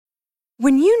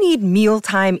When you need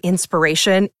mealtime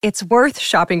inspiration, it's worth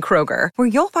shopping Kroger, where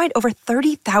you'll find over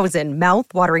 30,000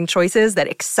 mouth-watering choices that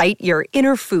excite your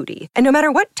inner foodie. And no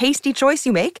matter what tasty choice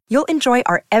you make, you'll enjoy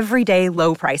our everyday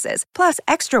low prices, plus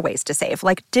extra ways to save,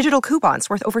 like digital coupons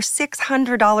worth over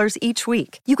 $600 each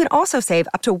week. You can also save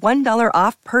up to $1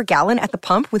 off per gallon at the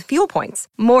pump with fuel points.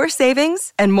 More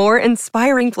savings and more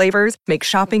inspiring flavors make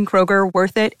shopping Kroger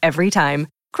worth it every time.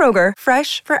 Kroger,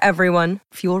 fresh for everyone.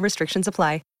 Fuel restrictions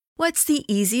apply. What's the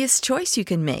easiest choice you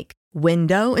can make?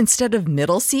 Window instead of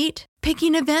middle seat?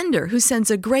 Picking a vendor who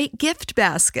sends a great gift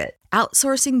basket?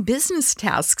 Outsourcing business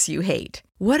tasks you hate?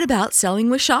 What about selling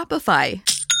with Shopify?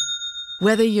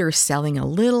 Whether you're selling a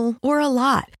little or a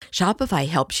lot, Shopify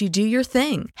helps you do your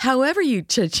thing, however you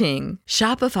cha-ching.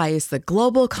 Shopify is the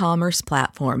global commerce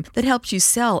platform that helps you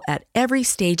sell at every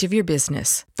stage of your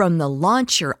business. From the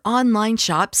launch your online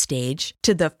shop stage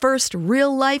to the first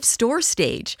real-life store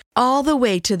stage, all the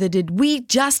way to the did we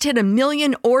just hit 1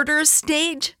 million orders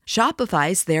stage.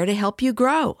 Shopify's there to help you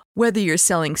grow. Whether you're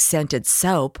selling scented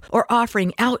soap or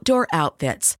offering outdoor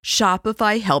outfits,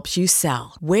 Shopify helps you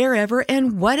sell. Wherever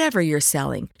and whatever you're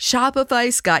selling,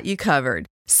 Shopify's got you covered.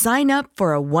 Sign up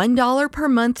for a $1 per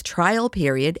month trial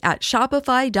period at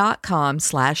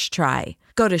shopify.com/try.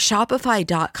 Go to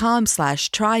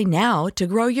shopify.com/try now to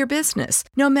grow your business,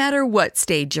 no matter what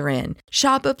stage you're in.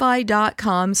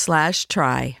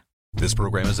 Shopify.com/try. This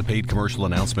program is a paid commercial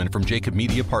announcement from Jacob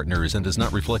Media Partners and does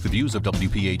not reflect the views of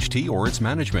WPHT or its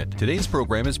management. Today's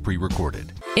program is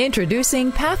pre-recorded.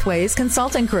 Introducing Pathways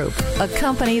Consulting Group, a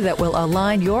company that will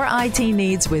align your IT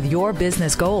needs with your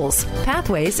business goals.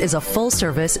 Pathways is a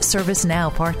full-service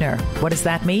ServiceNow partner. What does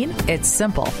that mean? It's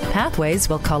simple. Pathways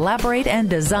will collaborate and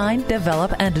design,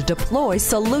 develop, and deploy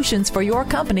solutions for your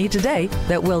company today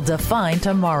that will define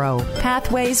tomorrow.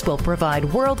 Pathways will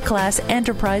provide world-class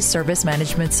enterprise service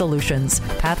management solutions.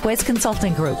 Pathways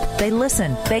Consulting Group. They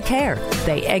listen, they care,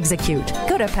 they execute.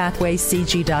 Go to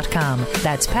pathwayscg.com.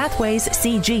 That's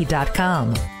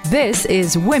pathwayscg.com. This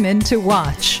is Women to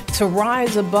Watch. To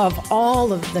rise above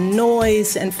all of the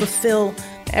noise and fulfill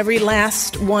every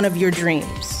last one of your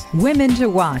dreams. Women to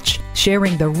Watch,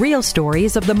 sharing the real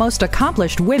stories of the most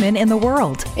accomplished women in the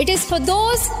world. It is for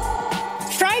those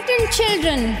frightened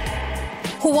children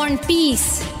who want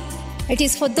peace. It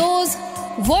is for those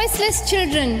voiceless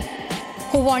children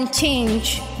who want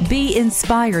change. Be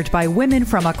inspired by women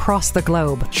from across the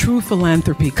globe. True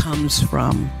philanthropy comes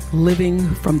from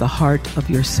living from the heart of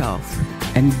yourself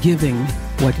and giving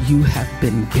what you have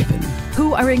been given.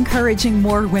 Who are encouraging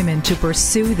more women to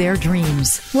pursue their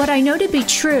dreams. What I know to be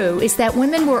true is that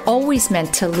women were always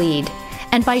meant to lead.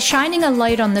 And by shining a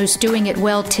light on those doing it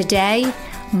well today,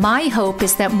 my hope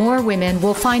is that more women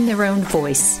will find their own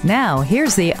voice. Now,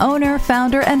 here's the owner,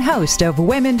 founder, and host of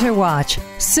Women to Watch,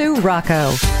 Sue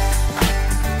Rocco.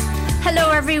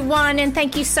 Hello, everyone, and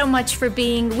thank you so much for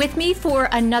being with me for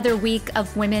another week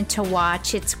of Women to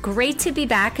Watch. It's great to be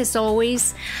back, as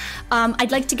always.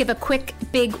 I'd like to give a quick,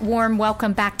 big, warm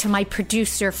welcome back to my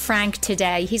producer, Frank,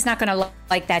 today. He's not going to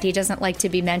like that. He doesn't like to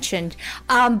be mentioned.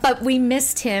 But we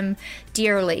missed him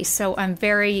dearly, so I'm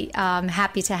very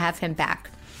happy to have him back.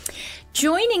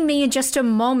 Joining me in just a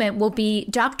moment will be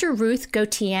Dr. Ruth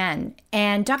Gauthier.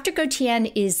 And Dr. Gauthier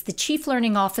is the Chief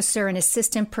Learning Officer and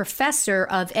Assistant Professor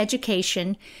of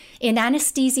Education in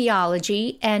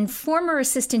Anesthesiology and former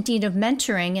Assistant Dean of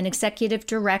Mentoring and Executive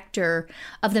Director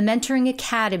of the Mentoring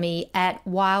Academy at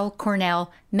Weill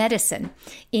Cornell Medicine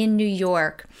in New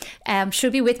York.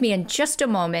 She'll be with me in just a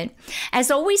moment.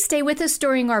 As always, stay with us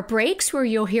during our breaks where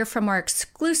you'll hear from our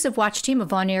exclusive Watch team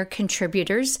of on-air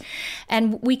contributors.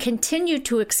 And we continue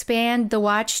to expand the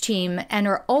Watch team and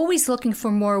are always looking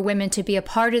for more women to be a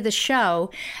part of the show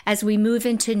as we move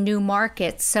into new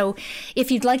markets. So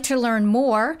if you'd like to learn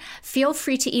more, feel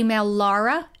free to email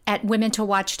Laura at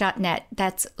womentowatch.net.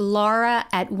 That's Laura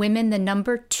at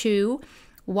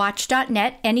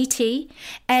watch.net, N-E-T.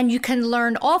 And you can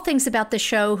learn all things about the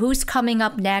show, who's coming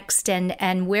up next,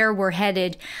 and where we're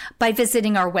headed by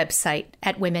visiting our website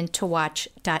at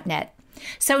womentowatch.net.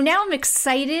 So now I'm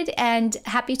excited and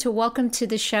happy to welcome to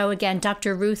the show again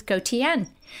Dr. Ruth Gauthier.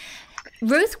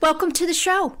 Ruth, welcome to the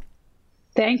show.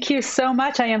 Thank you so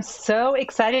much. I am so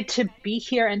excited to be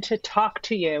here and to talk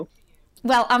to you.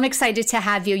 Well, I'm excited to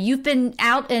have you. You've been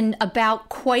out and about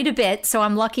quite a bit, so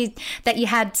I'm lucky that you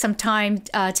had some time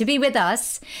to be with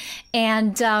us.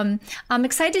 And I'm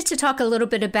excited to talk a little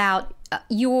bit about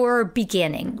your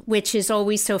beginning, which is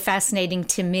always so fascinating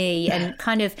to me, and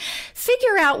kind of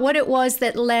figure out what it was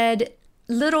that led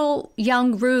little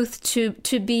young Ruth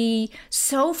to be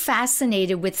so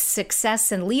fascinated with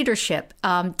success and leadership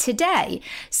today.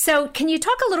 So can you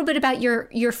talk a little bit about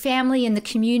your family and the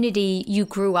community you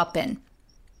grew up in?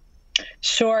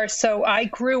 Sure. So I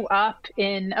grew up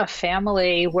in a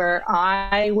family where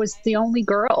I was the only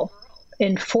girl.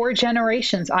 In 4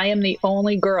 generations, I am the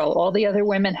only girl. All the other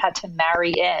women had to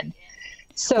marry in.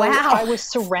 So wow. I was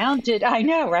surrounded. I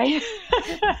know, right?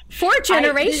 4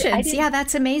 generations. Yeah,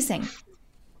 that's amazing.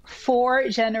 4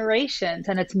 generations,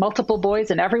 and it's multiple boys,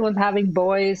 and everyone's having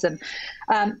boys. And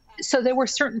so there were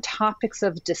certain topics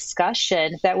of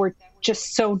discussion that were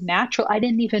just so natural. I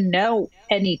didn't even know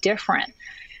any different.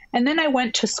 And then I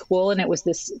went to school, and it was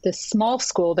this small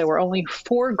school. There were only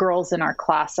 4 girls in our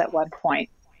class at one point.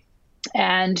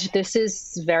 And this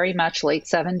is very much late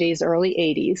 70s, early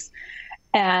 80s.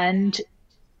 And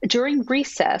during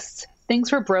recess,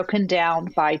 things were broken down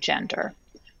by gender.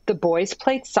 The boys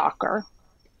played soccer,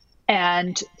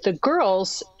 and the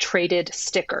girls traded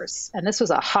stickers. And this was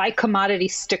a high commodity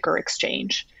sticker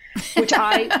exchange, which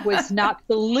I was not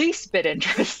the least bit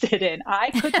interested in. I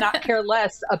could not care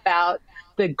less about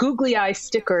the googly eye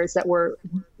stickers that were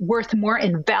worth more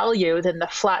in value than the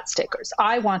flat stickers.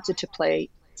 I wanted to play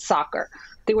soccer.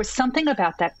 There was something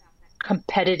about that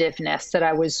competitiveness that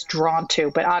I was drawn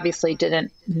to, but obviously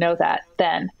didn't know that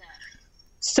then.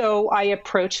 So I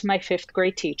approached my 5th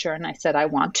grade teacher and I said, I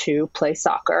want to play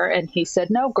soccer. And he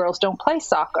said, no, girls don't play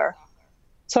soccer.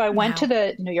 So I went to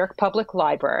the New York Public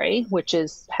Library, which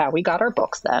is how we got our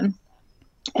books then.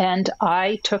 And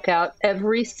I took out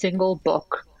every single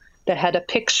book that had a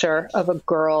picture of a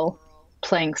girl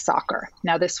playing soccer.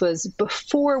 Now, this was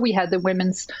before we had the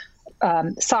women's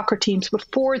soccer teams,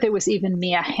 before there was even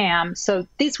Mia Hamm. So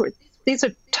these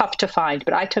are tough to find,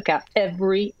 but I took out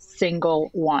every single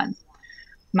one.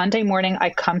 Monday morning, I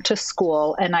come to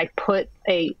school and I put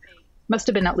must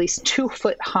have been at least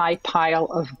 2-foot high pile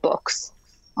of books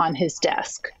on his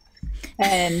desk.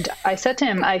 And I said to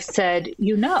him, I said,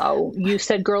 you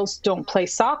said girls don't play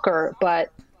soccer,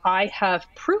 but I have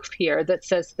proof here that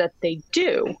says that they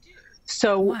do.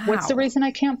 So What's the reason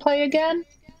I can't play again?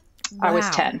 Wow. I was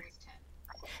 10.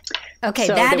 Okay,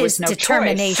 so that is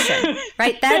determination,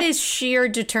 right? That is sheer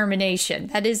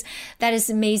determination. That is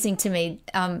amazing to me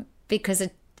because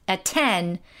at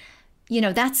 10,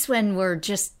 that's when we're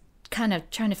just kind of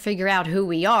trying to figure out who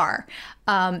we are.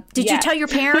 Did you tell your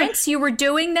parents you were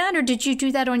doing that, or did you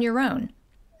do that on your own?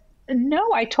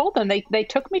 No, I told them. They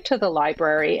took me to the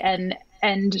library, and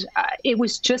it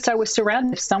was just, I was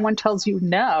surrounded. If someone tells you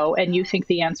no and you think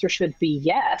the answer should be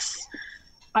yes,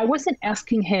 I wasn't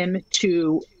asking him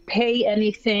to pay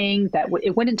anything, that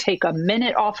it wouldn't take a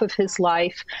minute off of his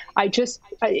life.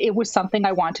 It was something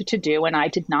I wanted to do, and I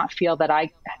did not feel that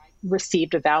I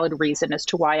received a valid reason as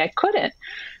to why I couldn't.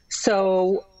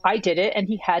 So I did it, and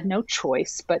he had no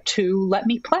choice but to let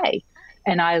me play.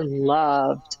 And I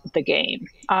loved the game.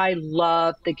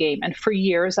 And for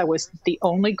years, I was the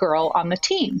only girl on the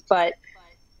team. But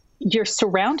you're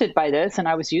surrounded by this, and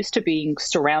I was used to being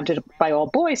surrounded by all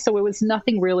boys, so it was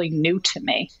nothing really new to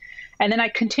me. And then I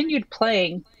continued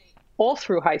playing all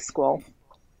through high school.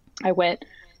 I went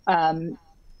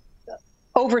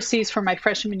overseas for my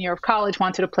freshman year of college,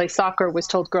 wanted to play soccer, was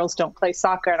told girls don't play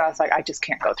soccer, and I was like, I just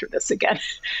can't go through this again.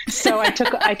 So I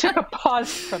took a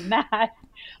pause from that.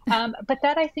 But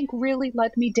that, I think, really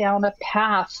led me down a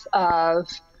path of,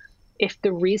 if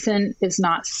the reason is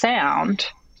not sound,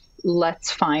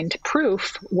 let's find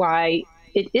proof why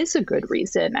it is a good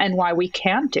reason and why we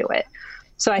can do it.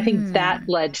 So I think that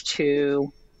led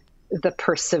to the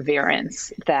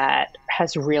perseverance that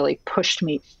has really pushed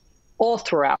me all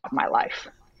throughout my life.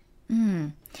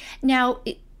 Now,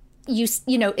 it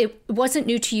wasn't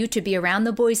new to you to be around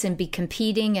the boys and be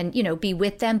competing and, be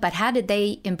with them, but how did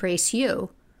they embrace you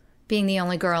being the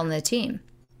only girl on the team?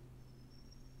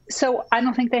 So I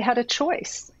don't think they had a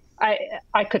choice.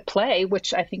 I could play,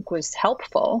 which I think was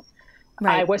helpful.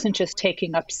 Right. I wasn't just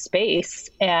taking up space,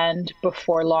 and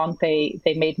before long they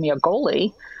made me a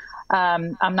goalie.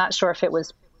 I'm not sure if it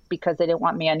was because they didn't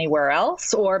want me anywhere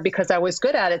else or because I was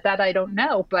good at it. That I don't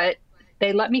know, but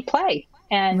they let me play.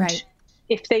 And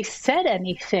if they said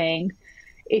anything,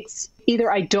 it's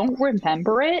either I don't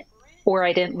remember it or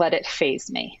I didn't let it faze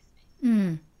me.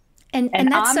 And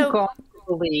that's I'm going to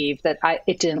believe that I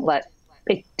didn't let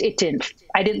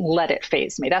it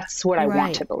faze me. That's what I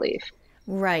want to believe.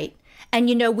 Right. And,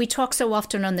 we talk so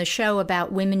often on the show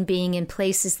about women being in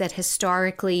places that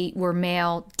historically were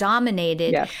male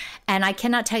dominated. Yes. And I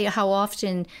cannot tell you how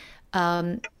often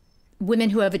women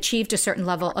who have achieved a certain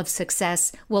level of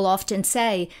success will often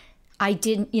say, I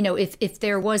didn't, if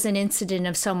there was an incident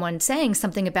of someone saying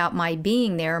something about my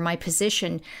being there, my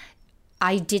position,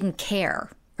 I didn't care,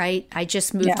 right? I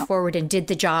just moved forward and did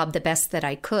the job the best that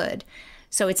I could.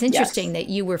 So it's interesting that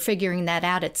you were figuring that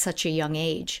out at such a young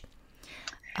age.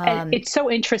 And it's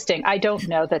so interesting. I don't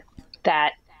know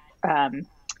that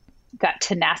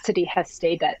tenacity has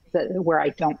stayed where I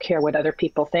don't care what other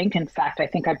people think. In fact, I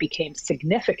think I became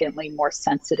significantly more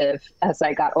sensitive as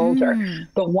I got older.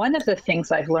 But one of the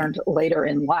things I've learned later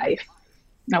in life,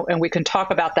 and we can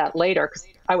talk about that later because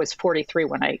I was 43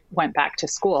 when I went back to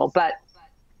school, but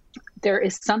there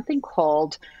is something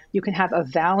called, you can have a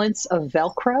valance of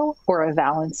Velcro or a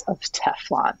valance of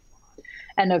Teflon.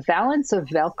 And a valance of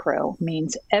Velcro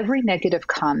means every negative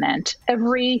comment,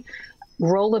 every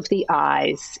roll of the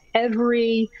eyes,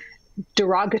 every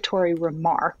derogatory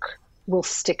remark will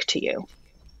stick to you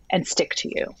and stick to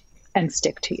you and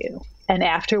stick to you. And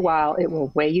after a while, it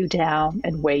will weigh you down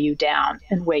and weigh you down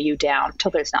and weigh you down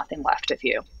till there's nothing left of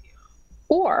you.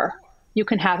 Or you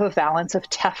can have a valance of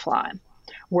Teflon,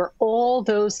 where all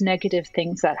those negative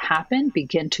things that happen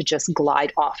begin to just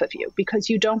glide off of you because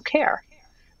you don't care.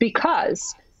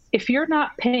 Because if you're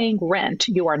not paying rent,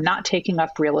 you are not taking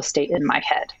up real estate in my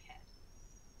head.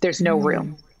 There's no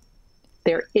room.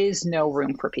 There is no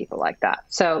room for people like that.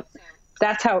 So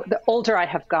that's how, the older I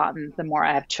have gotten, the more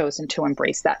I have chosen to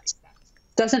embrace that.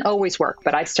 Doesn't always work,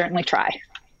 but I certainly try.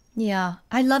 Yeah,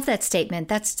 I love that statement.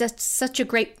 That's such a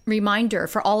great reminder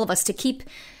for all of us to keep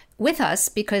with us,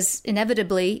 because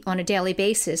inevitably on a daily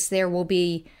basis, there will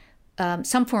be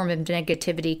some form of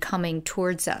negativity coming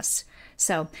towards us.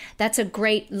 So that's a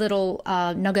great little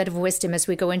nugget of wisdom as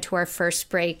we go into our first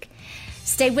break.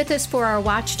 Stay with us for our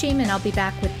watch team, and I'll be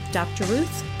back with Dr.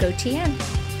 Ruth. Go TN.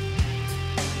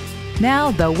 Now,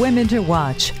 the Women to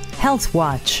Watch, Health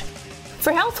Watch.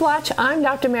 For Health Watch, I'm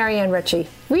Dr. Marianne Ritchie.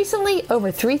 Recently,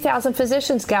 over 3,000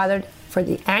 physicians gathered for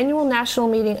the annual national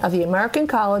meeting of the American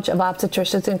College of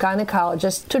Obstetricians and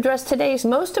Gynecologists to address today's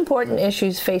most important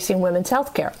issues facing women's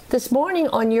healthcare. This morning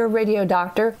on Your Radio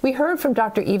Doctor, we heard from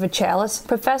Dr. Eva Chalice,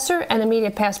 professor and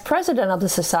immediate past president of the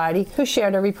society, who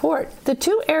shared a report. The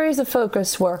two areas of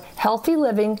focus were healthy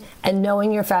living and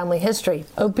knowing your family history.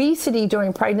 Obesity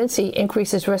during pregnancy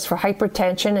increases risk for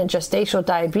hypertension and gestational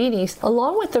diabetes,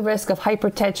 along with the risk of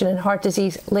hypertension and heart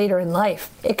disease later in life.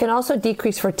 It can also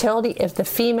decrease fertility if the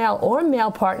female or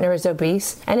male partner is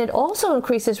obese, and it also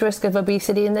increases risk of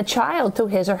obesity in the child through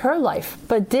his or her life.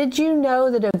 But did you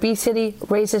know that obesity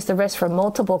raises the risk for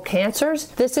multiple cancers?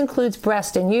 This includes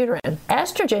breast and uterine.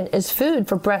 Estrogen is food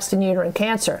for breast and uterine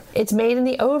cancer. It's made in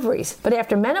the ovaries, but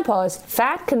after menopause,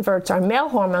 fat converts our male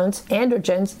hormones,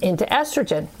 androgens, into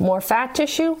estrogen. More fat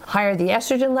tissue, higher the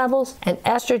estrogen levels, and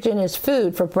estrogen is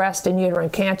food for breast and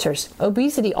uterine cancers.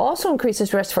 Obesity also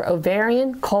increases risk for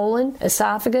ovarian, colon,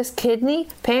 esophagus, kidney,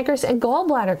 pancreas, and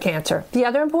gallbladder cancer. The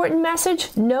other important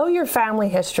message, know your family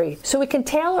history so we can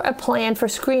tailor a plan for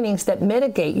screenings that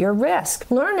mitigate your risk.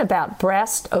 Learn about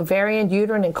breast, ovarian,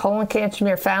 uterine, and colon cancer in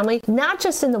your family, not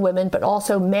just in the women, but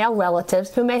also male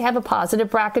relatives who may have a positive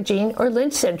BRCA gene or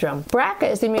Lynch syndrome.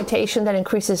 BRCA is the mutation that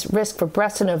increases risk for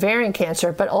breast and ovarian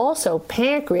cancer, but also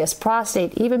pancreas,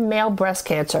 prostate, even male breast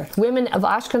cancer. Women of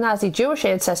Ashkenazi Jewish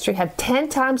ancestry have 10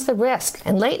 times the risk,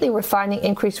 and lately we're finding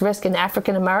increased risk in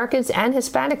African Americans and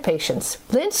Hispanic patients.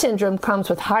 Lynch syndrome comes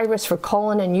with high risk for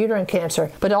colon and uterine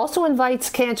cancer, but also invites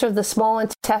cancer of the small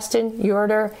intestine,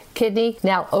 ureter, kidney,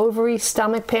 now ovary,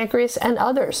 stomach, pancreas, and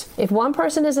others. If one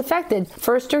person is affected,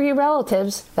 first-degree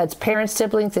relatives, that's parents,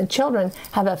 siblings, and children,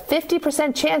 have a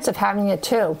 50% chance of having it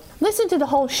too. Listen to the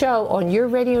whole show on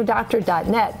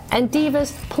yourradiodoctor.net. And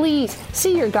divas, please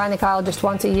see your gynecologist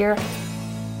once a year.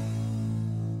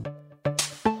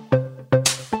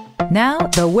 Now,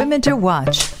 the Women to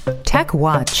Watch, Tech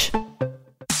Watch.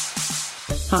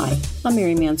 Hi, I'm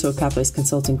Mary Manzo of Pathways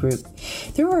Consulting Group.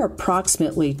 There are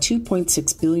approximately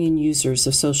 2.6 billion users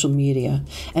of social media,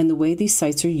 and the way these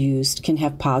sites are used can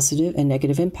have positive and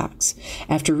negative impacts.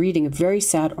 After reading a very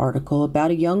sad article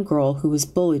about a young girl who was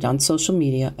bullied on social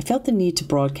media, I felt the need to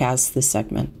broadcast this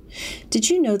segment. Did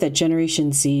you know that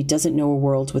Generation Z doesn't know a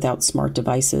world without smart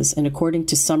devices, and according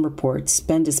to some reports,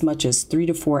 spend as much as 3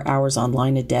 to 4 hours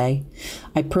online a day?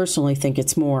 I personally think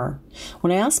it's more.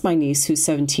 When I asked my niece, who's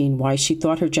 17, why she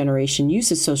thought her generation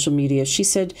uses social media, she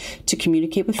said to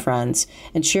communicate with friends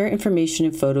and share information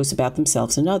and photos about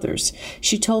themselves and others.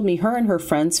 She told me her and her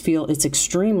friends feel it's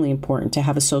extremely important to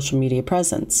have a social media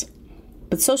presence.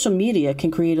 But social media can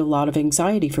create a lot of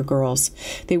anxiety for girls.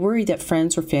 They worry that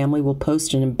friends or family will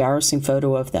post an embarrassing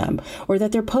photo of them, or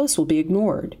that their post will be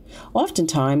ignored.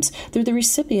 Oftentimes, they're the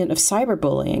recipient of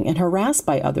cyberbullying and harassed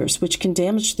by others, which can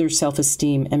damage their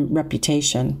self-esteem and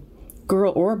reputation.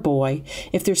 girl or boy,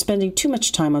 if they're spending too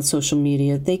much time on social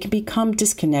media, they can become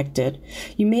disconnected.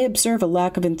 You may observe a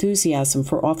lack of enthusiasm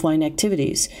for offline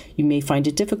activities. You may find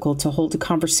it difficult to hold a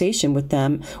conversation with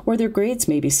them, or their grades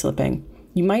may be slipping.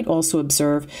 You might also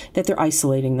observe that they're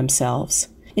isolating themselves.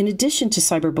 In addition to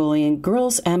cyberbullying,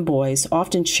 girls and boys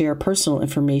often share personal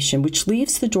information, which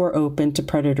leaves the door open to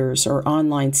predators or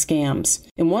online scams.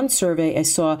 In one survey, I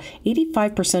saw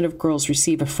 85% of girls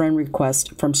receive a friend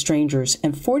request from strangers,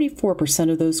 and 44%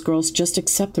 of those girls just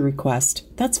accept the request.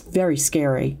 That's very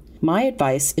scary. My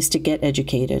advice is to get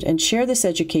educated and share this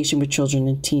education with children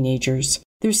and teenagers.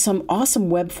 There's some awesome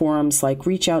web forums like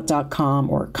reachout.com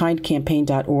or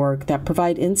kindcampaign.org that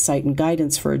provide insight and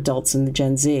guidance for adults in the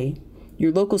Gen Z.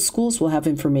 Your local schools will have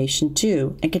information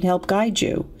too and can help guide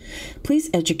you. Please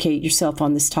educate yourself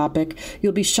on this topic.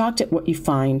 You'll be shocked at what you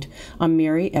find. I'm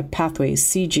Mary at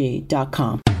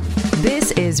pathwayscg.com.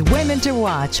 This is Women to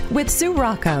Watch with Sue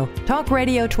Rocco, Talk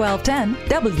Radio 1210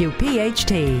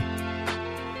 WPHT.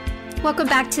 Welcome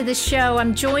back to the show.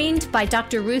 I'm joined by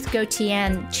Dr. Ruth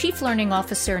Gauthier, Chief Learning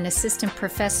Officer and Assistant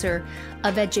Professor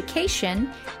of Education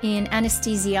in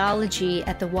Anesthesiology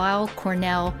at the Weill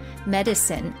Cornell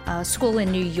Medicine School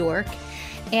in New York.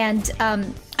 And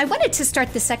I wanted to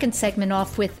start the second segment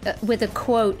off with a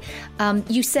quote.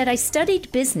 You said, "I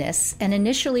studied business and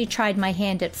initially tried my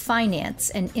hand at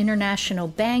finance and international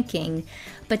banking,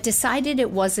 but decided it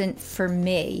wasn't for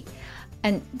me."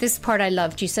 And this part I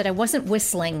loved. You said, "I wasn't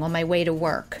whistling on my way to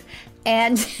work."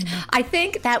 And I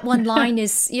think that one line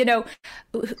is,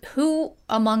 who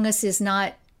among us is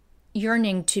not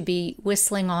yearning to be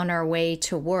whistling on our way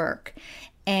to work?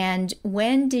 And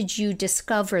when did you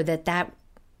discover that that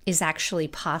is actually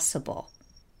possible?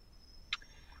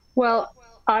 Well,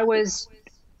 I was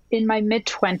in my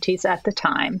mid-20s at the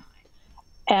time,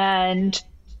 and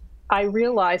I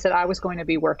realized that I was going to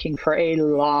be working for a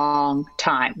long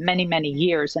time, many, many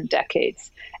years and decades.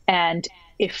 And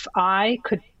if I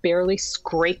could barely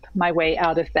scrape my way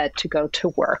out of bed to go to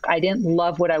work, I didn't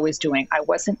love what I was doing. I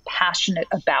wasn't passionate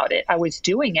about it. I was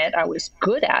doing it. I was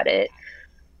good at it.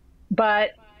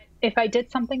 But if I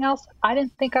did something else, I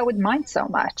didn't think I would mind so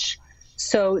much.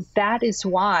 So that is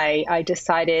why I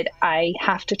decided I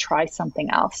have to try something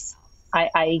else.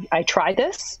 I tried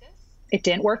this. It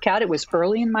didn't work out. It was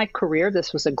early in my career.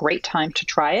 This was a great time to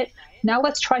try it. Now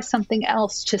let's try something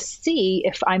else to see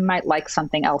if I might like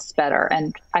something else better.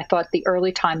 And I thought the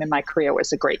early time in my career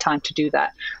was a great time to do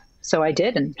that. So I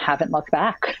did and haven't looked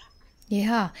back.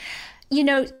 Yeah.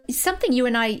 Something you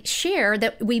and I share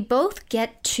that we both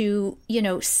get to,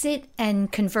 sit and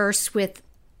converse with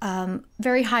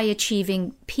very high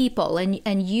achieving people.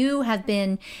 And you have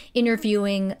been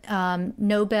interviewing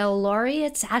Nobel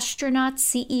laureates, astronauts,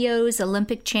 CEOs,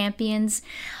 Olympic champions,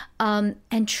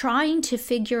 and trying to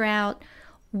figure out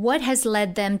what has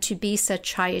led them to be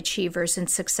such high achievers and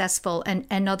successful,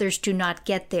 and others do not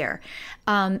get there.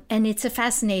 And it's a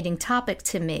fascinating topic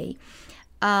to me.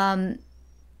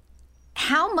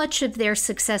 How much of their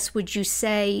success would you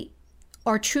say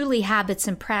are truly habits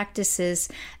and practices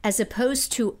as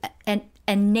opposed to an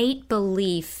innate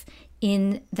belief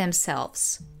in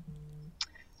themselves?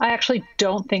 I actually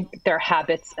don't think they're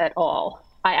habits at all.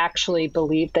 I actually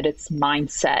believe that it's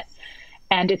mindset.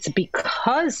 And it's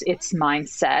because it's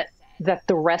mindset that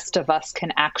the rest of us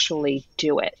can actually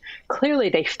do it. Clearly,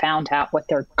 they found out what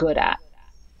they're good at.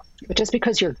 But just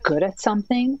because you're good at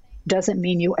something doesn't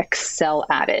mean you excel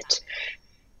at it.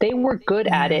 They were good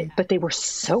at it, but they were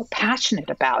so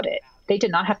passionate about it. They did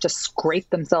not have to scrape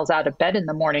themselves out of bed in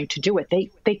the morning to do it.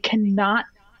 They cannot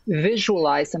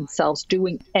visualize themselves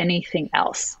doing anything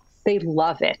else. They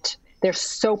love it. They're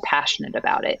so passionate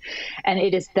about it. And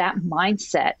it is that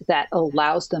mindset that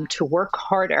allows them to work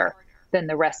harder than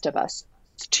the rest of us,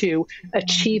 to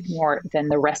achieve more than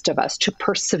the rest of us, to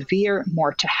persevere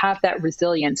more, to have that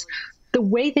resilience. The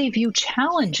way they view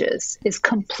challenges is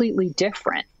completely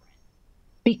different,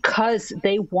 because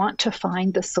they want to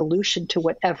find the solution to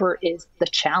whatever is the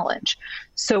challenge.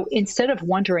 So instead of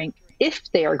wondering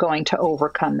if they are going to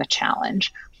overcome the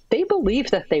challenge, they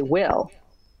believe that they will.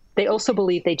 They also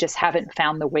believe they just haven't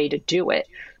found the way to do it.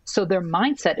 So their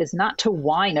mindset is not to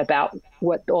whine about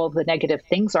what all the negative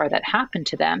things are that happen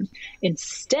to them.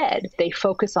 Instead, they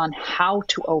focus on how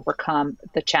to overcome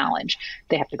the challenge.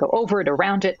 They have to go over it,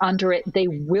 around it, under it. They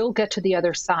will get to the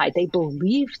other side. They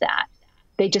believe that.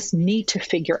 They just need to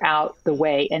figure out the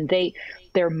way. And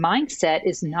their mindset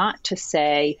is not to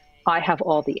say, I have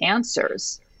all the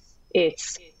answers.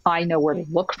 It's, I know where to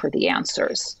look for the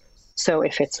answers. So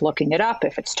if it's looking it up,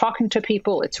 if it's talking to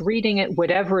people, it's reading it,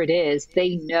 whatever it is,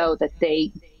 they know that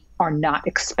they are not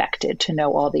expected to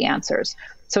know all the answers.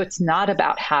 So it's not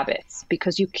about habits,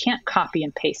 because you can't copy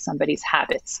and paste somebody's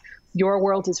habits. Your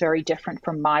world is very different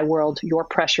from my world. Your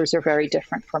pressures are very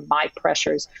different from my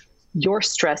pressures. Your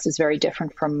stress is very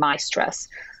different from my stress.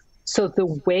 So the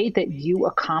way that you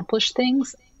accomplish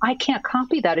things, I can't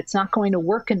copy that. It's not going to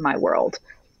work in my world.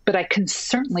 But I can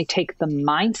certainly take the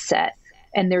mindset,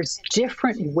 and there's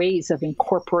different ways of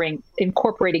incorporating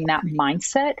that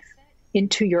mindset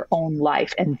into your own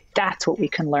life. And that's what we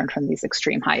can learn from these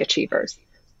extreme high achievers.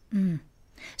 Mm.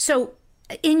 So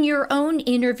in your own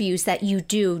interviews that you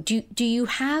do you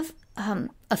have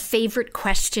a favorite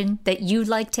question that you'd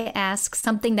like to ask,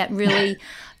 something that really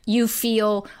you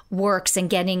feel works in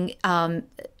getting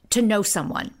to know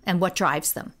someone and what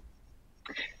drives them?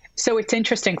 So it's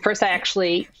interesting. First,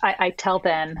 I tell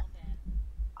them,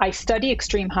 I study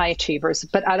extreme high achievers,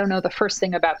 but I don't know the first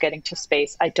thing about getting to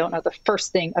space. I don't know the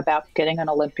first thing about getting an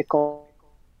Olympic gold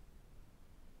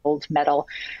medal.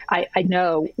 I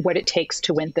know what it takes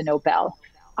to win the Nobel.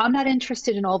 I'm not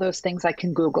interested in all those things I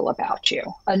can Google about you.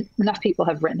 Enough people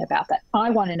have written about that. I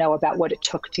want to know about what it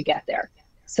took to get there.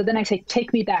 So then I say,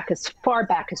 take me back as far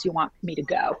back as you want me to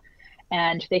go.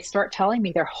 And they start telling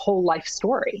me their whole life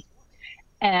story.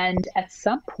 And at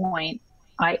some point,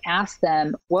 I ask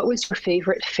them, what was your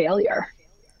favorite failure?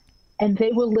 And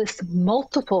they will list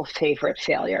multiple favorite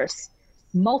failures,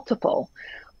 multiple,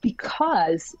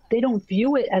 because they don't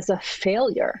view it as a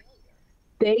failure.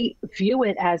 They view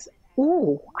it as,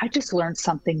 ooh, I just learned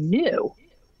something new.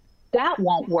 That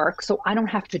won't work, so I don't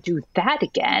have to do that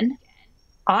again.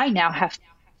 I now have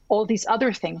all these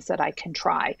other things that I can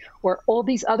try, or all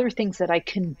these other things that I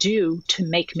can do to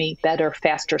make me better,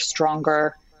 faster,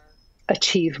 stronger,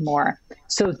 achieve more.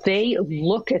 So they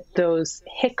look at those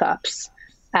hiccups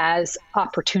as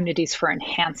opportunities for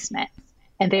enhancement,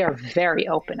 and they are very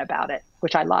open about it,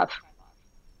 which I love.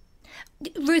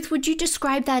 Ruth, would you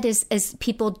describe that as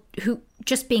people who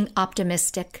just being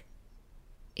optimistic?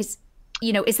 Is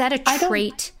that a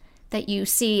trait that you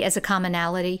see as a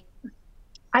commonality?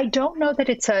 I don't know that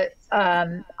it's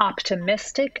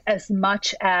optimistic as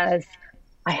much as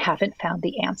I haven't found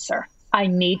the answer. I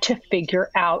need to figure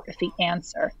out the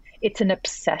answer. It's an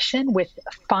obsession with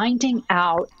finding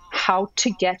out how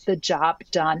to get the job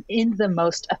done in the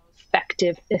most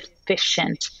effective,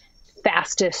 efficient,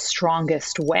 fastest,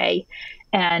 strongest way.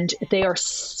 And they are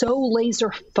so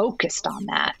laser focused on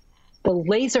that. The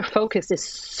laser focus is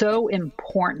so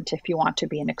important if you want to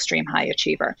be an extreme high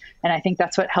achiever. And I think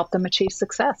that's what helped them achieve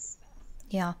success.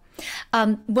 Yeah.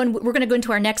 When we're going to go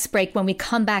into our next break, when we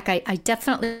come back, I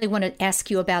definitely want to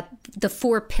ask you about the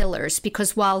 4 pillars,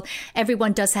 because while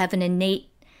everyone does have an innate,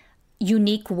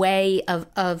 unique way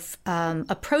of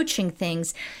approaching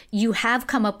things, you have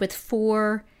come up with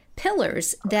 4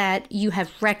 pillars that you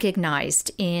have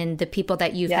recognized in the people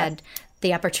that you've had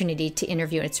the opportunity to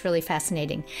interview. It's really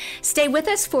fascinating. Stay with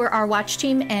us for our watch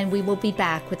team, and we will be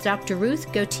back with Dr.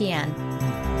 Ruth Gautian.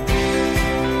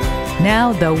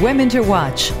 Now, the Women to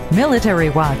Watch,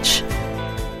 Military Watch.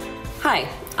 Hi,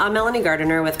 I'm Melanie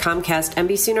Gardiner with Comcast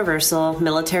NBC Universal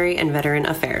Military and Veteran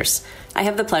Affairs. I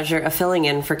have the pleasure of filling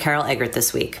in for Carol Eggert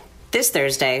this week. This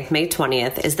Thursday, May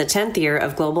 20th, is the 10th year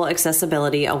of Global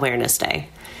Accessibility Awareness Day.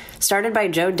 Started by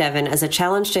Joe Devon as a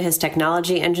challenge to his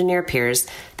technology engineer peers,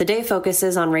 the day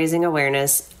focuses on raising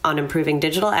awareness on improving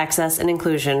digital access and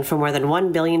inclusion for more than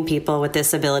 1 billion people with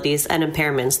disabilities and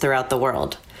impairments throughout the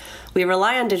world. We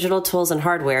rely on digital tools and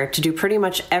hardware to do pretty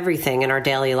much everything in our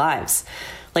daily lives.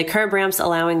 Like curb ramps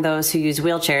allowing those who use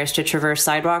wheelchairs to traverse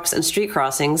sidewalks and street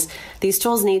crossings, these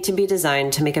tools need to be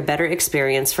designed to make a better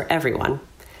experience for everyone.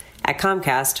 At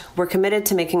Comcast, we're committed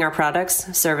to making our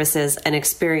products, services, and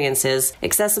experiences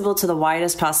accessible to the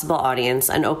widest possible audience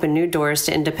and open new doors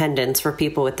to independence for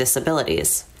people with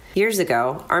disabilities. Years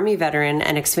ago, Army veteran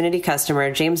and Xfinity customer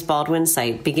James Baldwin's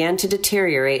sight began to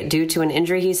deteriorate due to an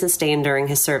injury he sustained during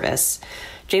his service.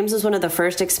 James was one of the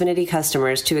first Xfinity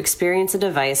customers to experience a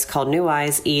device called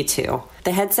NewEyes E2.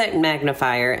 The headset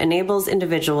magnifier enables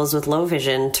individuals with low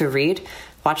vision to read,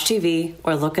 watch TV,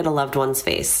 or look at a loved one's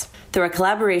face. Through a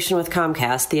collaboration with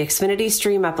Comcast, the Xfinity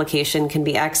Stream application can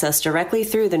be accessed directly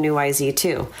through the NewEyes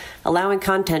E2, allowing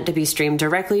content to be streamed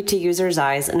directly to users'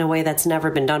 eyes in a way that's never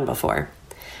been done before.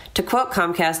 To quote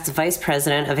Comcast's Vice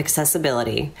President of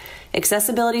Accessibility,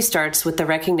 accessibility starts with the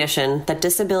recognition that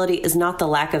disability is not the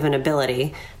lack of an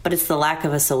ability, but it's the lack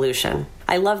of a solution.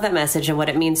 I love that message and what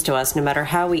it means to us no matter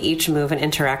how we each move and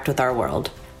interact with our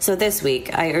world. So this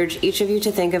week, I urge each of you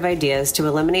to think of ideas to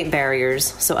eliminate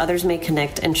barriers so others may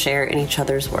connect and share in each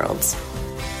other's worlds.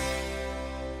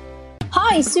 Hi,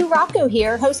 Hi, Sue Rocco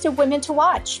here, host of Women to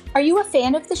Watch. Are you a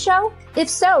fan of the show? If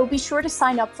so, be sure to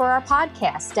sign up for our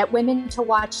podcast at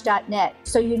womentowatch.net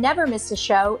so you never miss a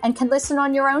show and can listen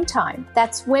on your own time.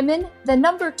 That's watch.net,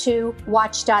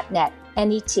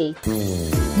 N-E-T.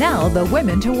 Now the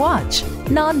Women to Watch,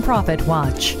 Nonprofit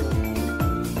Watch.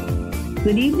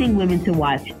 Good evening, Women to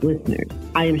Watch listeners.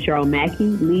 I am Cheryl Mackey,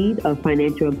 lead of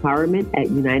financial empowerment at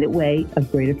United Way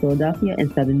of Greater Philadelphia and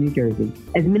Southern New Jersey.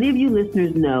 As many of you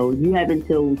listeners know, you have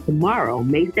until tomorrow,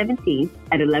 May 17th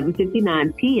at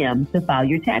 11:59 p.m. to file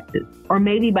your taxes. Or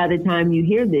maybe by the time you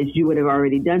hear this, you would have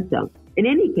already done so. In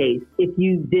any case, if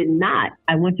you did not,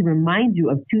 I want to remind you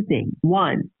of two things.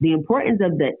 One, the importance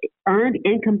of the Earned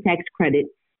Income Tax Credit,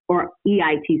 or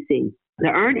EITC. The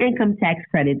Earned Income Tax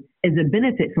Credit is a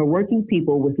benefit for working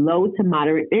people with low to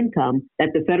moderate income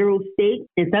that the federal, state,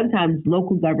 and sometimes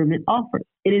local government offers.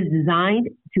 It is designed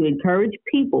to encourage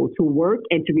people to work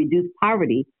and to reduce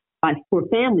poverty for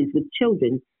families with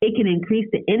children. It can increase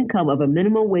the income of a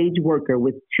minimum wage worker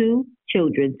with 2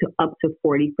 children to up to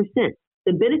 40%.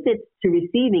 The benefits to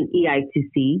receiving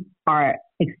EITC are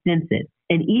extensive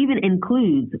and even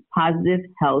includes positive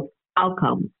health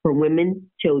outcomes for women,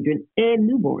 children, and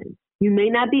newborns. You may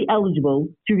not be eligible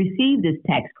to receive this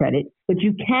tax credit, but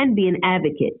you can be an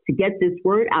advocate to get this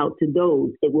word out to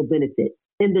those it will benefit.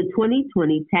 In the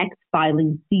 2020 tax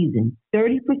filing season,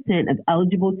 30% of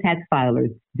eligible tax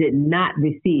filers did not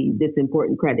receive this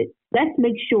important credit. Let's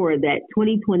make sure that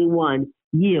 2021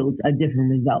 yields a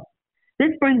different result.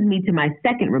 This brings me to my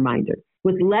second reminder.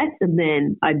 With less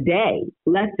than a day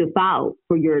left to file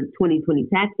for your 2020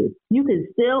 taxes, you can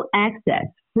still access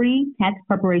free tax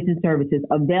preparation services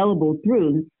available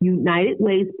through United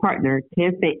Way's partner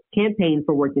Campaign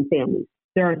for Working Families.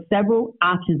 There are several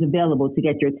options available to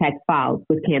get your tax filed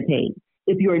with Campaign.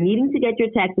 If you are needing to get your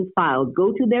taxes filed,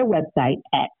 go to their website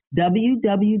at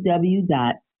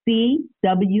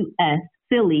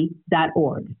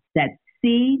www.cwsphilly.org. That's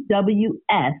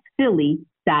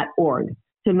cwsphilly.org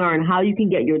to learn how you can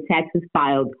get your taxes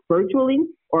filed virtually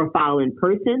or file in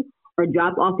person or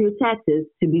drop off your taxes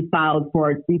to be filed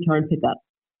for return pickup.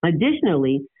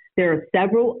 Additionally, there are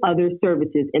several other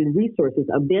services and resources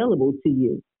available to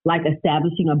you, like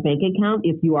establishing a bank account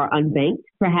if you are unbanked,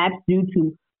 perhaps due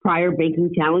to prior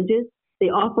banking challenges. They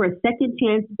offer a second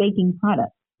chance banking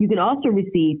product. You can also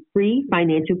receive free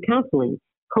financial counseling,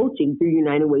 coaching through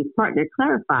United Way's partner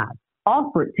Clarify,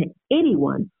 offered to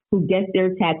anyone who gets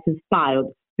their taxes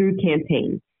filed through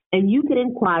Campaign. And you can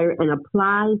inquire and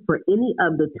apply for any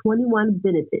of the 21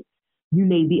 benefits you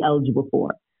may be eligible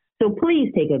for. So please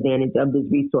take advantage of this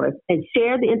resource and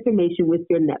share the information with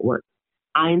your network.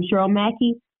 I am Cheryl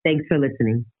Mackey. Thanks for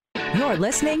listening. You're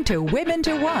listening to Women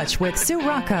to Watch with Sue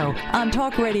Rocco on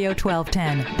Talk Radio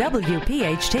 1210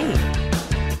 WPHT.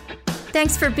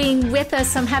 Thanks for being with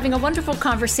us. I'm having a wonderful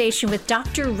conversation with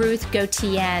Dr. Ruth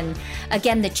Gauthier,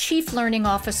 again, the Chief Learning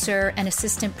Officer and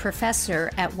Assistant Professor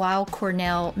at Weill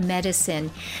Cornell Medicine.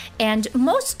 And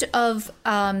most of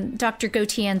Dr.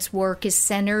 Gauthier's work is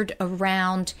centered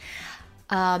around,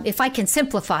 if I can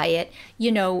simplify it,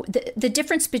 you know, the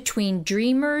difference between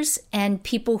dreamers and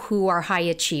people who are high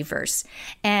achievers.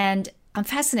 And I'm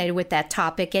fascinated with that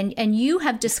topic. And you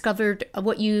have discovered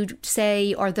what you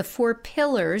say are the 4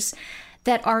 pillars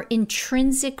that are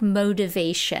intrinsic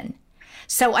motivation.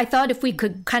 So I thought if we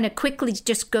could kind of quickly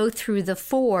just go through the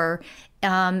 4,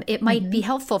 it might be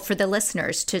helpful for the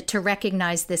listeners to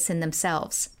recognize this in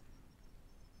themselves.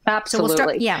 Absolutely. So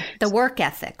we'll start, the work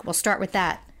ethic. We'll start with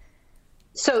that.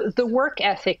 So the work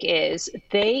ethic is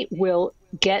they will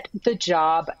get the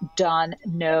job done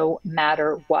no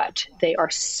matter what. They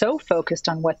are so focused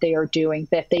on what they are doing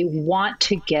that they want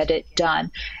to get it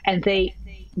done. And they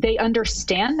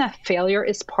understand that failure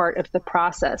is part of the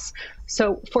process.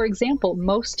 So, for example,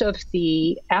 most of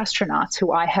the astronauts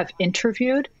who I have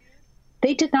interviewed,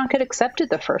 they did not get accepted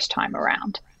the first time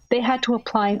around. They had to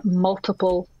apply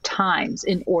multiple times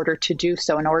in order to do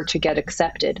so, in order to get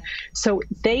accepted. So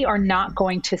they are not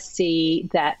going to see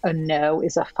that a no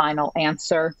is a final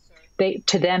answer.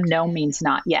 To them, no means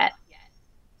not yet.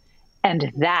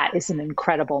 And that is an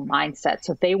incredible mindset.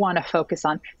 So they want to focus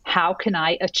on, how can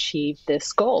I achieve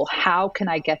this goal? How can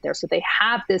I get there? So they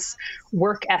have this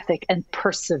work ethic and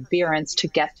perseverance to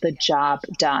get the job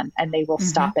done, and they will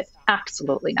stop at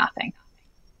absolutely nothing.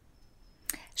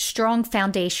 Strong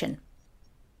foundation.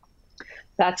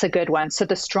 That's a good one. So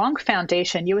the strong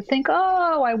foundation, you would think,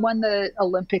 oh, I won the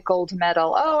Olympic gold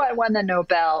medal. Oh, I won the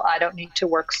Nobel. I don't need to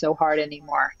work so hard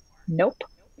anymore. Nope.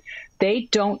 They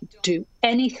don't do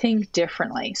anything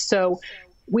differently. So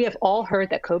we have all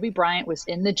heard that Kobe Bryant was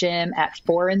in the gym at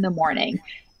 4 a.m,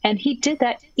 And he did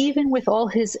that even with all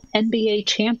his NBA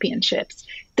championships.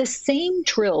 The same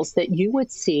drills that you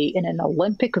would see in an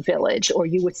Olympic village or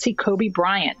you would see Kobe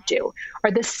Bryant do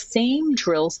are the same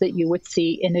drills that you would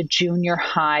see in a junior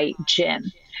high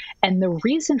gym. And the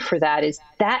reason for that is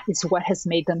what has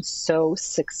made them so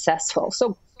successful.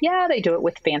 So yeah, they do it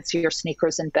with fancier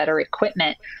sneakers and better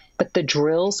equipment, but the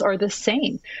drills are the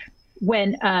same.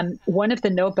 When one of the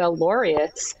Nobel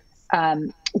laureates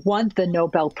won the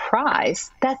Nobel Prize,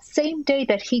 that same day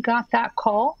that he got that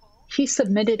call, he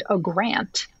submitted a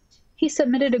grant. He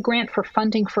submitted a grant for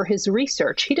funding for his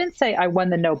research. He didn't say, I won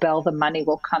the Nobel, the money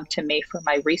will come to me for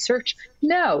my research.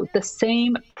 No, the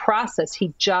same process.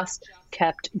 He just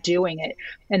kept doing it.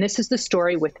 And this is the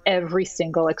story with every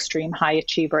single extreme high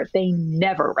achiever. They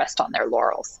never rest on their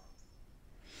laurels.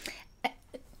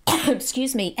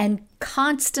 Excuse me. And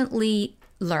constantly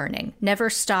learning, never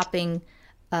stopping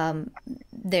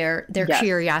their yes.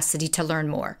 curiosity to learn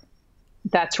more.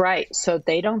 That's right. So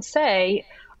they don't say,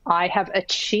 I have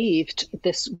achieved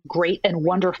this great and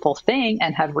wonderful thing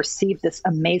and have received this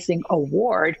amazing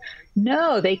award.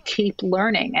 No, they keep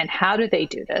learning. And how do they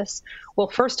do this? Well,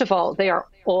 first of all, they are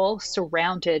all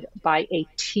surrounded by a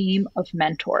team of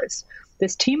mentors.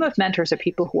 This team of mentors are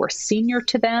people who are senior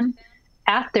to them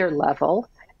at their level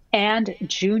and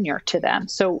junior to them.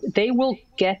 So they will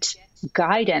get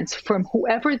guidance from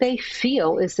whoever they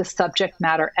feel is the subject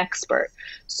matter expert.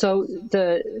 So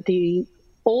the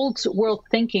old world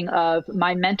thinking of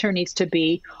my mentor needs to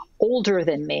be older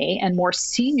than me and more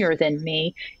senior than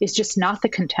me is just not the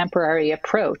contemporary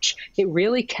approach. It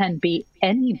really can be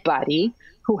anybody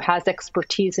who has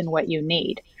expertise in what you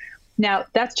need. Now,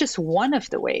 that's just one of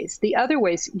the ways. The other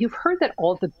ways, you've heard that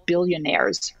all the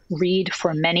billionaires read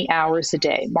for many hours a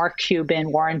day. Mark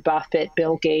Cuban, Warren Buffett,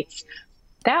 Bill Gates.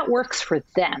 That works for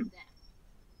them.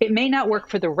 It may not work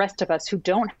for the rest of us who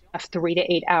don't have 3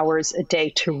 to 8 hours a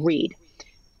day to read.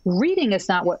 Reading is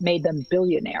not what made them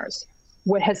billionaires.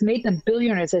 What has made them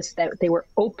billionaires is that they were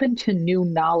open to new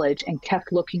knowledge and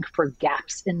kept looking for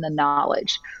gaps in the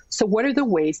knowledge. So what are the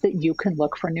ways that you can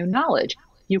look for new knowledge?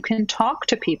 You can talk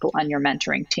to people on your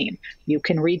mentoring team. You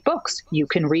can read books. You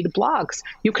can read blogs.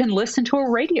 You can listen to a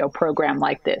radio program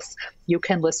like this. You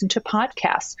can listen to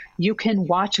podcasts. You can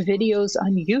watch videos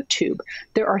on YouTube.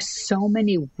 There are so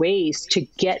many ways to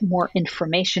get more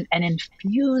information and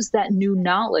infuse that new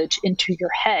knowledge into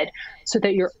your head so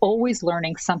that you're always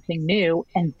learning something new,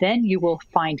 and then you will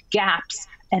find gaps,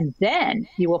 and then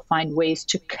you will find ways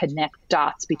to connect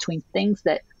dots between things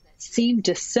that seem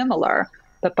dissimilar.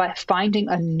 But by finding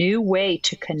a new way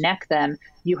to connect them,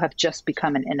 you have just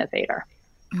become an innovator.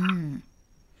 Mm.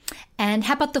 And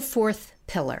how about the fourth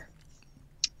pillar?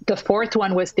 The fourth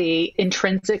one was the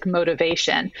intrinsic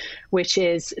motivation, which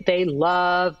is they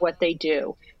love what they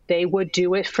do. They would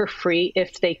do it for free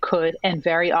if they could, and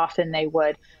very often they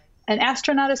would. An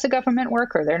astronaut is a government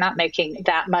worker. They're not making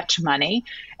that much money.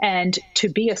 And to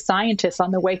be a scientist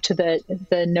on the way to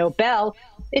the Nobel,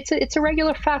 it's a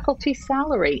regular faculty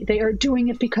salary. They are doing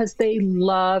it because they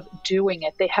love doing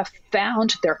it. They have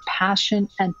found their passion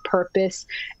and purpose,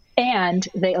 and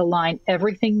they align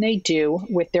everything they do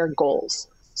with their goals.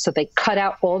 So they cut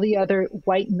out all the other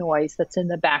white noise that's in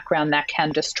the background that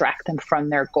can distract them from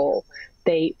their goal.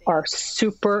 They are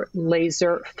super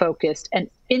laser focused and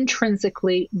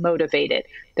intrinsically motivated.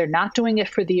 They're not doing it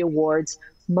for the awards.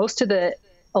 Most of the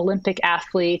Olympic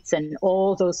athletes and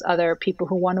all those other people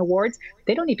who won awards,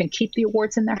 they don't even keep the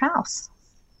awards in their house.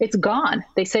 It's gone.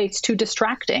 They say it's too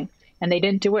distracting, and they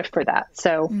didn't do it for that.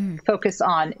 So focus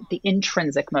on the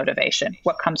intrinsic motivation,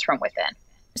 what comes from within.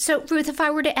 So, Ruth, if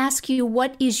I were to ask you,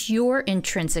 what is your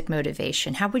intrinsic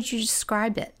motivation? How would you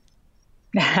describe it?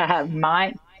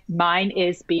 Mine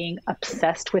is being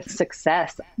obsessed with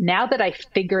success. Now that I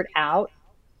figured out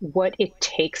what it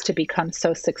takes to become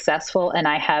so successful, and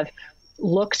I have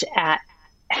looked at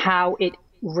how it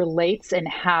relates and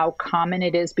how common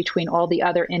it is between all the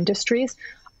other industries,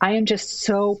 I am just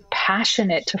so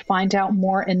passionate to find out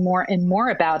more and more and more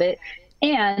about it.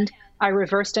 And I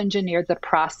reversed engineered the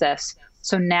process.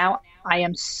 So now I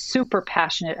am super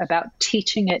passionate about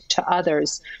teaching it to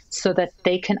others so that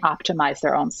they can optimize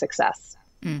their own success.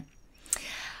 Mm.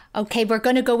 Okay, we're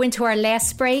going to go into our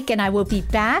last break, and I will be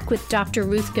back with Dr.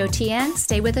 Ruth Gautier.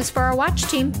 Stay with us for our Watch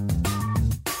Team.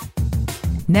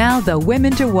 Now the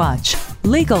Women to Watch,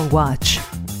 Legal Watch.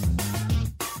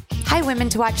 Hi, Women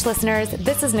to Watch listeners.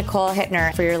 This is Nicole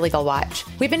Hittner for your Legal Watch.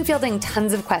 We've been fielding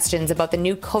tons of questions about the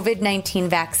new COVID-19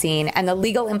 vaccine and the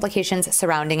legal implications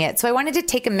surrounding it, so I wanted to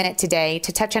take a minute today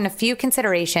to touch on a few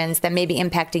considerations that may be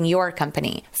impacting your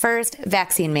company. First,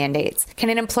 vaccine mandates. Can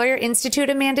an employer institute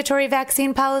a mandatory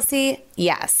vaccine policy?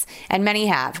 Yes, and many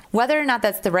have. Whether or not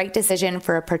that's the right decision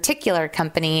for a particular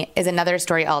company is another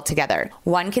story altogether.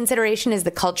 One consideration is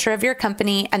the culture of your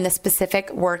company and the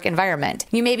specific work environment.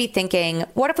 You may be thinking,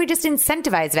 what if we just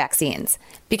incentivize vaccines?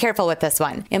 Be careful with this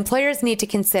one. Employers need to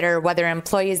consider whether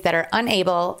employees that are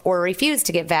unable or refuse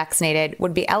to get vaccinated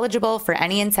would be eligible for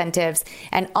any incentives,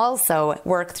 and also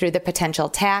work through the potential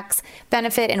tax,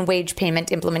 benefit, and wage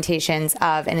payment implications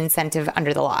of an incentive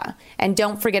under the law. And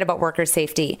don't forget about worker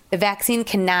safety. The vaccine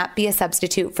cannot be a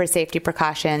substitute for safety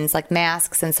precautions like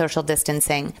masks and social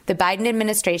distancing. The Biden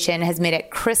administration has made it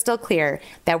crystal clear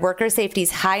that worker safety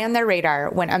is high on their radar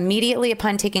when immediately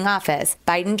upon taking office,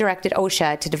 Biden directed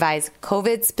OSHA to devise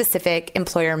COVID-specific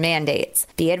employer mandates.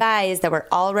 Be advised that we're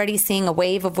already seeing a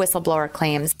wave of whistleblower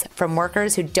claims from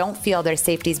workers who don't feel their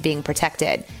safety is being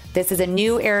protected. This is a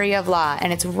new area of law,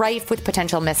 and it's rife with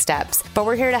potential missteps. But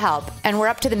we're here to help, and we're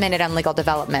up to the minute on legal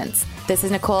developments. This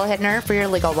is Nicole Hittner for your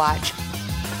Legal Watch.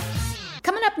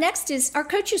 Coming up next is our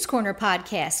Coach's Corner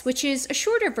podcast, which is a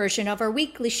shorter version of our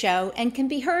weekly show and can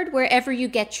be heard wherever you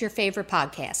get your favorite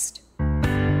podcast.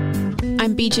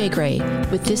 I'm BJ Gray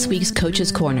with this week's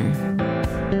Coach's Corner.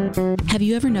 Have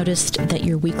you ever noticed that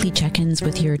your weekly check-ins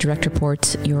with your direct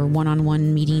reports, your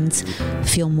one-on-one meetings,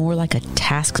 feel more like a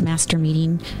taskmaster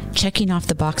meeting, checking off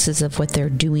the boxes of what they're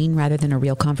doing rather than a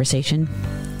real conversation?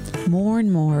 More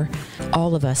and more,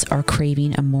 all of us are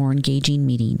craving a more engaging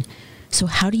meeting. So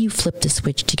how do you flip the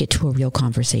switch to get to a real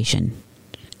conversation?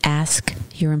 Ask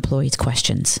your employees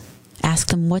questions. Ask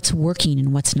them what's working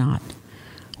and what's not.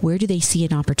 Where do they see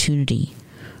an opportunity?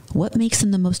 What makes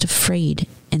them the most afraid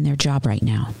in their job right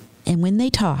now? And when they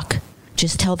talk,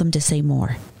 just tell them to say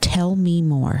more. Tell me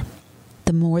more.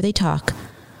 The more they talk,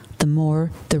 the more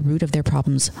the root of their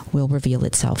problems will reveal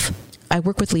itself. I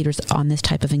work with leaders on this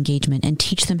type of engagement and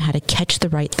teach them how to catch the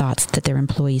right thoughts that their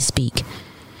employees speak.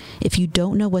 If you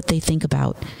don't know what they think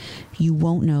about, you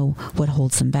won't know what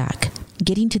holds them back.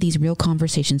 Getting to these real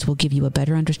conversations will give you a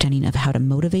better understanding of how to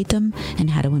motivate them and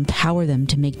how to empower them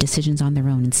to make decisions on their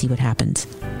own and see what happens.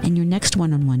 In your next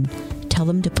one-on-one, tell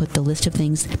them to put the list of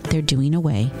things they're doing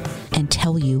away and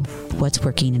tell you what's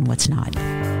working and what's not.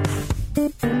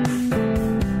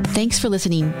 Thanks for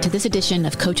listening to this edition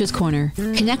of Coach's Corner.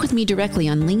 Connect with me directly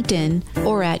on LinkedIn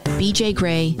or at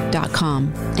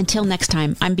bjgray.com. Until next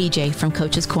time, I'm BJ from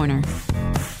Coach's Corner.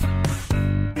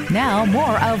 Now,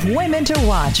 more of Women to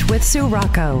Watch with Sue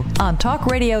Rocco on Talk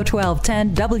Radio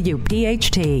 1210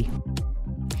 WPHT.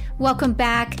 Welcome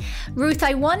back. Ruth,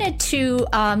 I wanted to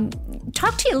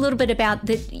talk to you a little bit about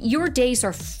that. Your days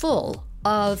are full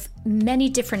of many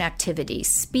different activities,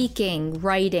 speaking,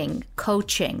 writing,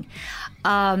 coaching.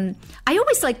 I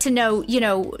always like to know,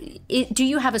 do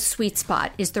you have a sweet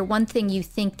spot? Is there one thing you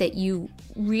think that you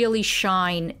really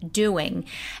shine doing?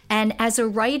 And as a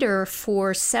writer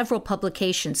for several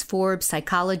publications, Forbes,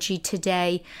 Psychology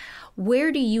Today,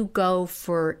 where do you go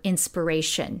for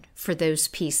inspiration for those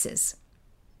pieces?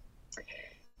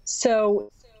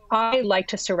 So I like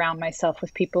to surround myself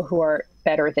with people who are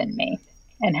better than me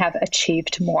and have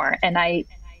achieved more. And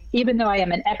even though I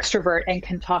am an extrovert and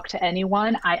can talk to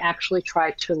anyone, I actually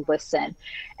try to listen.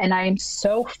 And I am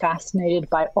so fascinated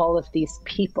by all of these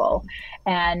people.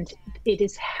 And it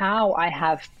is how I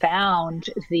have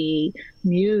found the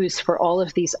muse for all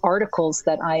of these articles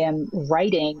that I am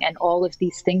writing and all of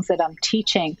these things that I'm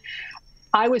teaching.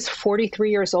 I was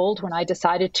 43 years old when I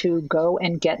decided to go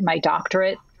and get my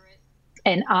doctorate.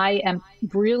 And I am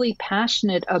really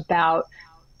passionate about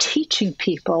teaching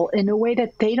people in a way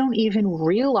that they don't even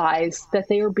realize that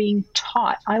they are being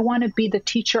taught. I want to be the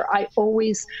teacher I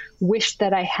always wished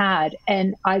that I had.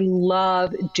 And I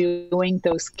love doing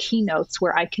those keynotes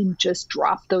where I can just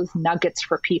drop those nuggets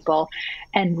for people.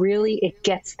 And really it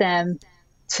gets them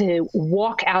to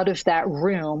walk out of that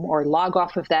room or log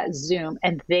off of that Zoom,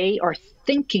 and they are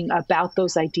thinking about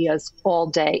those ideas all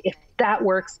day. If that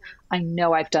works, I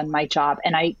know I've done my job.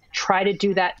 And I try to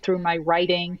do that through my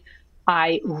writing.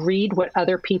 I read what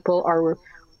other people are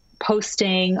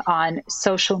posting on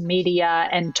social media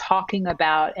and talking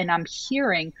about, and I'm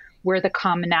hearing where the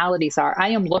commonalities are. I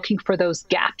am looking for those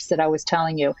gaps that I was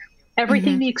telling you.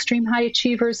 Everything the extreme high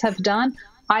achievers have done,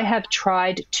 I have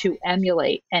tried to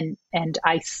emulate, and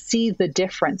I see the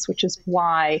difference, which is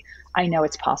why I know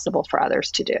it's possible for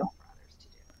others to do.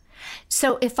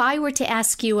 So if I were to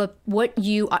ask you what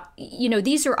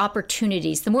these are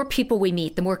opportunities. The more people we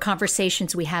meet, the more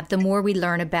conversations we have, the more we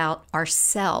learn about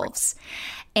ourselves.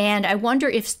 And I wonder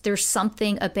if there's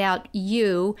something about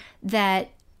you that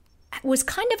was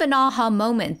kind of an aha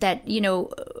moment that,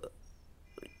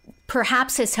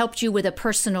 perhaps has helped you with a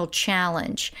personal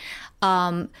challenge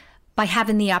by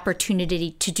having the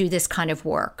opportunity to do this kind of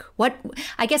work. What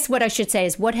I should say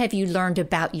is, what have you learned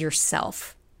about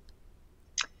yourself?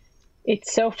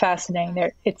 It's so fascinating.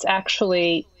 It's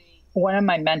actually one of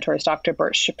my mentors, Dr.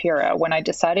 Bert Shapiro, when I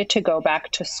decided to go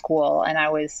back to school and I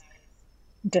was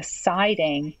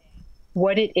deciding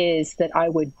what it is that I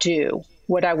would do,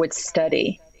 what I would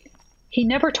study. He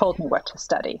never told me what to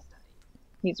study.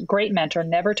 He's a great mentor,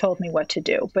 never told me what to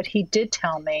do, but he did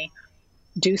tell me,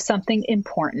 do something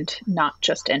important, not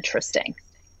just interesting.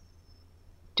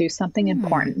 Do something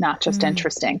important, not just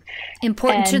interesting.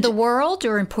 Important to the world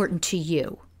or important to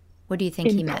you? What do you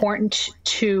think he meant? Important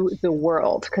to the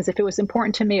world, because if it was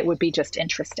important to me, it would be just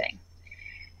interesting.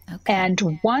 Okay.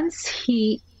 And once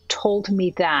he told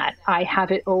me that, I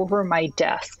have it over my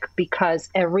desk because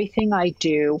everything I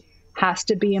do has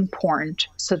to be important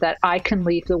so that I can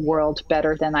leave the world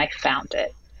better than I found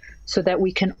it, so that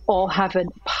we can all have a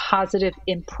positive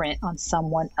imprint on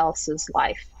someone else's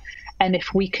life. And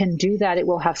if we can do that, it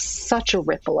will have such a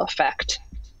ripple effect.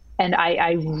 And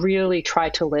I really try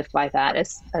to live by that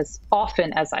as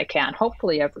often as I can,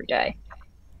 hopefully every day.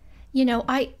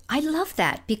 I love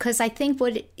that, because I think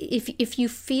if you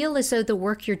feel as though the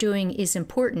work you're doing is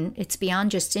important, it's beyond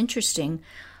just interesting,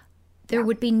 there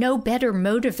would be no better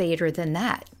motivator than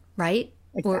that, right?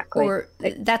 Exactly. Or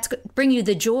that's bring you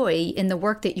the joy in the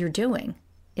work that you're doing,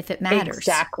 if it matters.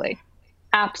 Exactly.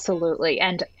 Absolutely.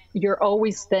 And you're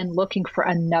always then looking for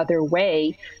another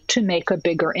way to make a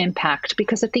bigger impact,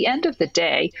 because at the end of the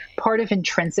day, part of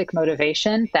intrinsic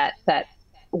motivation, that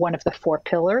one of the 4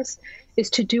 pillars, is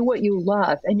to do what you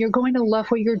love. And you're going to love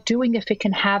what you're doing if it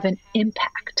can have an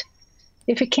impact.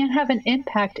 If it can't have an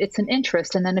impact, it's an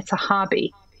interest, and then it's a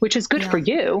hobby, which is good for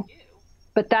you,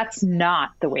 but that's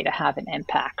not the way to have an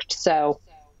impact. So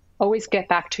always get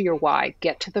back to your why,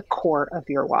 get to the core of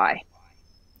your why.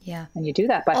 Yeah. And you do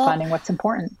that by finding what's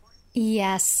important.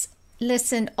 Yes.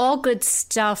 Listen, all good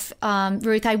stuff.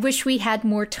 Ruth, I wish we had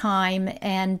more time.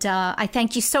 And I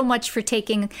thank you so much for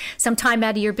taking some time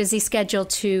out of your busy schedule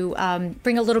to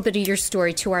bring a little bit of your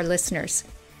story to our listeners.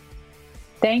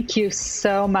 Thank you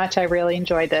so much. I really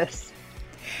enjoyed this.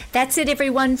 That's it,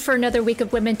 everyone, for another week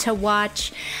of Women to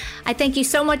Watch. I thank you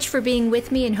so much for being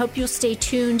with me and hope you'll stay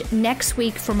tuned next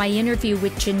week for my interview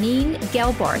with Janine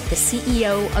Gelbart, the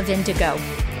CEO of Indigo.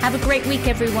 Have a great week,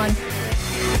 everyone.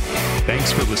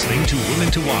 Thanks for listening to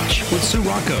Women to Watch with Sue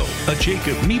Rocco, a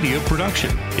Jacob Media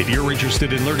production. If you're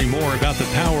interested in learning more about the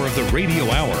power of the radio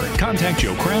hour, contact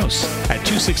Joe Kraus at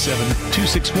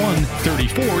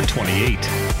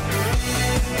 267-261-3428.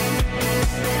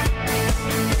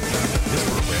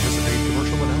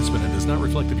 Does not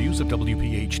reflect the views of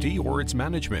WPHT or its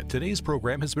management. Today's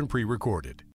program has been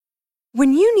pre-recorded.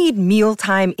 When you need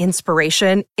mealtime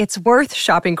inspiration, it's worth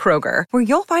shopping Kroger, where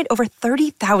you'll find over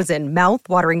 30,000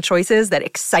 mouth-watering choices that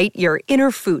excite your inner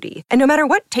foodie. And no matter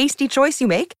what tasty choice you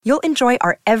make, you'll enjoy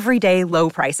our everyday low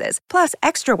prices, plus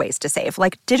extra ways to save,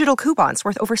 like digital coupons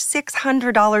worth over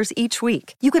 $600 each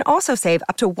week. You can also save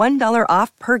up to $1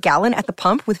 off per gallon at the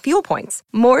pump with fuel points.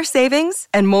 More savings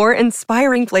and more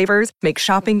inspiring flavors make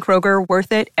shopping Kroger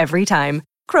worth it every time.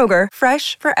 Kroger,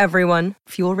 fresh for everyone.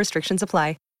 Fuel restrictions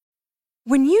apply.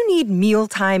 When you need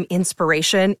mealtime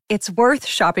inspiration, it's worth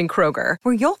shopping Kroger,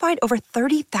 where you'll find over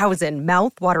 30,000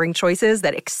 mouth-watering choices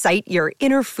that excite your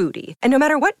inner foodie. And no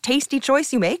matter what tasty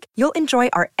choice you make, you'll enjoy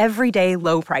our everyday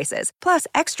low prices, plus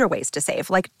extra ways to save,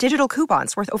 like digital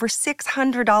coupons worth over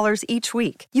 $600 each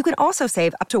week. You can also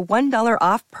save up to $1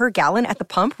 off per gallon at the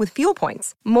pump with fuel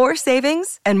points. More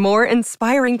savings and more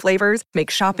inspiring flavors make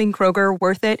shopping Kroger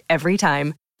worth it every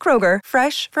time. Kroger,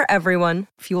 fresh for everyone.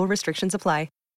 Fuel restrictions apply.